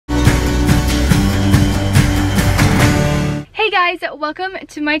guys, welcome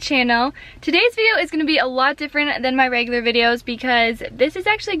to my channel. Today's video is going to be a lot different than my regular videos because this is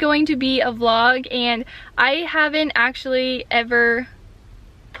actually going to be a vlog, and I haven't actually ever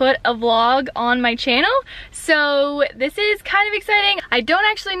put a vlog on my channel, so this is kind of exciting. I don't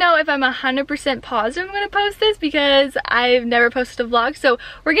actually know if I'm 100% positive I'm going to post this because I've never posted a vlog, so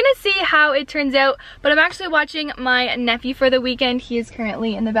we're gonna see how it turns out. But I'm actually watching my nephew for the weekend. He is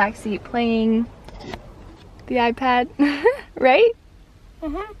currently in the back seat playing the iPad, right?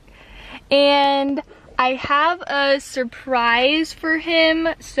 And I have a surprise for him.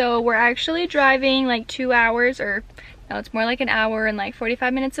 So we're actually driving like 2 hours, or no, it's more like an hour and like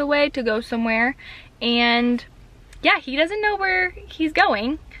 45 minutes away to go somewhere. And yeah, he doesn't know where he's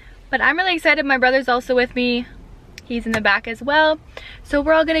going, but I'm really excited. My brother's also with me. He's in the back as well. So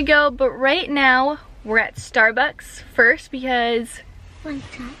we're all gonna go, but right now we're at Starbucks first because,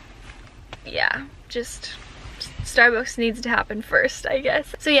 yeah, just Starbucks needs to happen first, I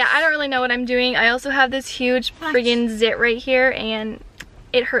guess. So yeah, I don't really know what I'm doing. I also have this huge friggin' zit right here and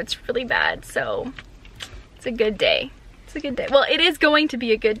it hurts really bad, so it's a good day. It's a good day. Well, it is going to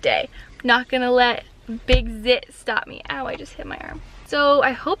be a good day. I'm not gonna let big zit stop me. Ow, I just hit my arm. So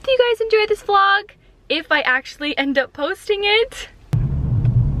I hope that you guys enjoy this vlog if I actually end up posting it.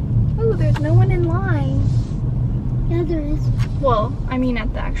 Oh, there's no one in line. Yeah, there is. Well, I mean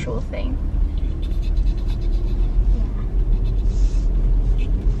at the actual thing.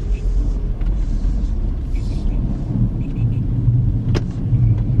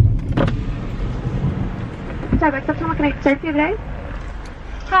 Starbucks, what can I serve you today?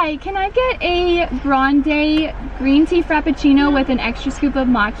 Hi, can I get a grande green tea frappuccino with an extra scoop of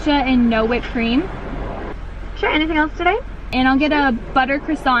matcha and no whipped cream? Sure, anything else today? And I'll get a butter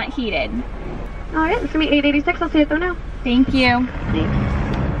croissant heated. Alright, it's gonna be $8.86. I'll see it though now. Thank you. Thanks.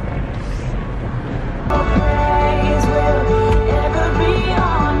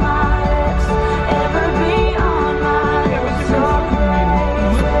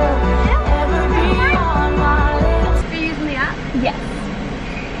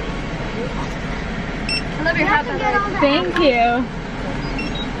 Thank you.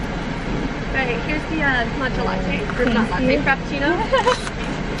 Alright, here's the matcha latte. Or not latte, frappuccino.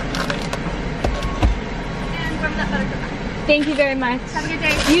 And from that butter croissant. Thank you very much. Have a good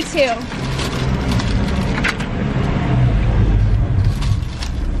day. You too.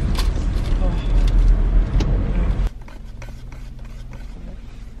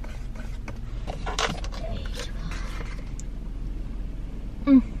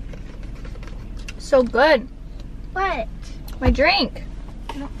 So good. What? My drink.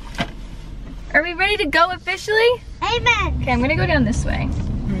 Are we ready to go officially? Amen. Okay, I'm gonna go down this way.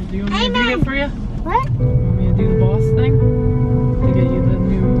 Do you want me to do it for you? What? You want me to do the boss thing? To get you the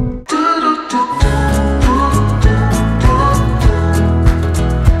new...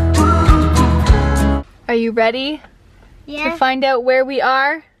 Are you ready to find out where we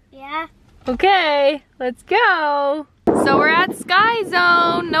are? Yeah. Okay, let's go. So we're at Sky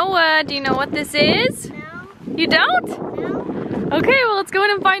Zone. Noah, do you know what this is? No. You don't? No. Okay, well let's go in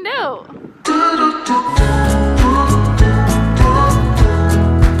and find out.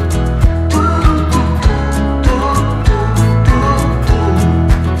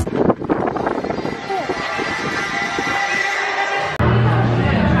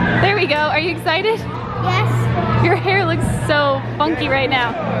 There we go. Are you excited? Yes. Your hair looks so funky right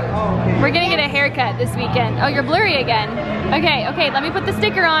now. We're gonna get a haircut this weekend. Oh, you're blurry again. Okay, okay, let me put the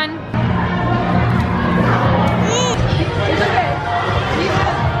sticker on.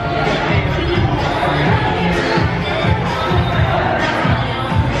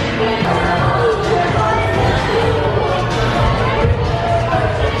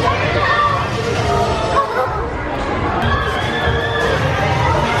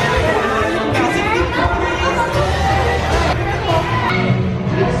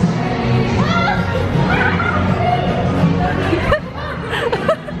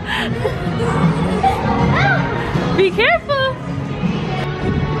 Be careful.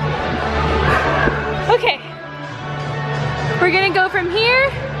 Okay. We're gonna go from here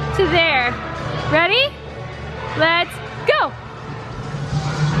to there. Ready? Let's go.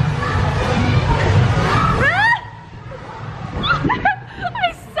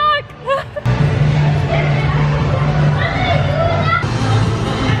 I suck.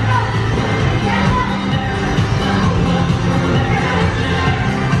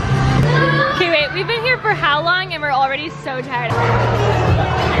 Okay, wait, we've been here for how long and we're already so tired.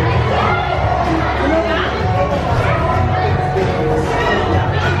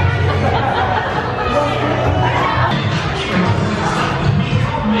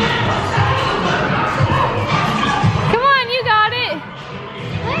 Come on, you got it.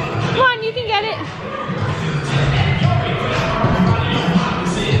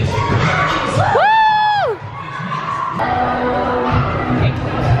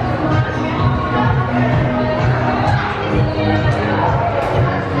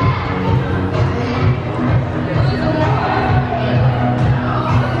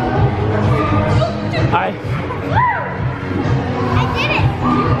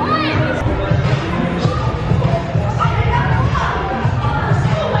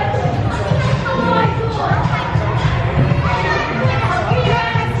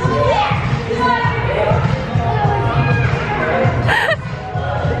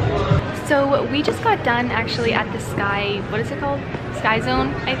 So we just got done actually at the what is it called? Sky Zone,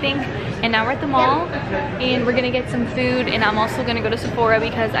 I think. And now we're at the mall and we're gonna get some food, and I'm also gonna go to Sephora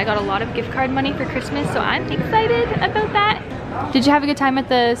because I got a lot of gift card money for Christmas, so I'm excited about that. Did you have a good time at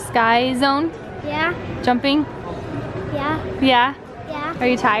the Sky Zone? Yeah. Jumping? Yeah. Yeah? Yeah. Are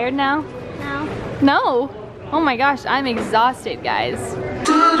you tired now? No. No? Oh my gosh, I'm exhausted, guys.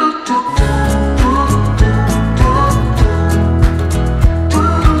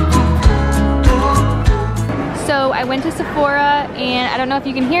 So I went to Sephora, and I don't know if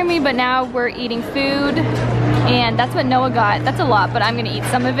you can hear me, but now we're eating food, and that's what Noah got. That's a lot, but I'm gonna eat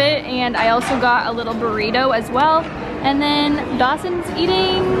some of it, and I also got a little burrito as well, and then Dawson's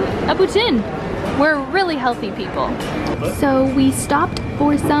eating a poutine. We're really healthy people. So we stopped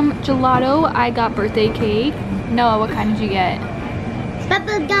for some gelato. I got birthday cake. Noah, what kind did you get?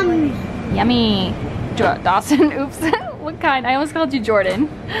 Bubble gum. Yummy. Dawson, oops. What kind? I almost called you Jordan.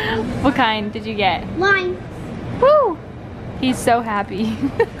 What kind did you get? Lime. Woo! He's so happy.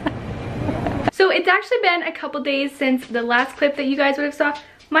 So it's actually been a couple days since the last clip that you guys would have saw.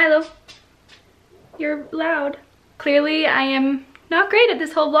 Milo, you're loud. Clearly I am not great at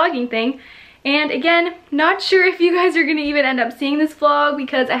this whole vlogging thing. And again, not sure if you guys are gonna even end up seeing this vlog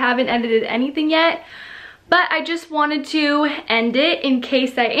because I haven't edited anything yet. But I just wanted to end it in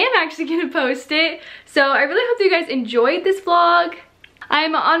case I am actually gonna post it. So I really hope you guys enjoyed this vlog.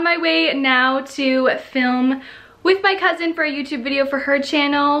 I'm on my way now to film with my cousin for a YouTube video for her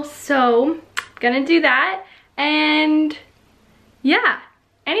channel. So I'm gonna do that. And yeah.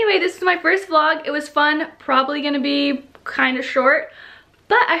 Anyway, this is my first vlog. It was fun. Probably gonna be kind of short,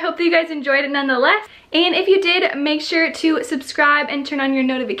 but I hope that you guys enjoyed it nonetheless. And if you did, make sure to subscribe and turn on your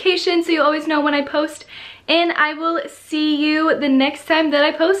notifications so you always know when I post. And I will see you the next time that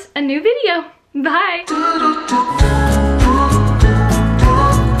I post a new video. Bye!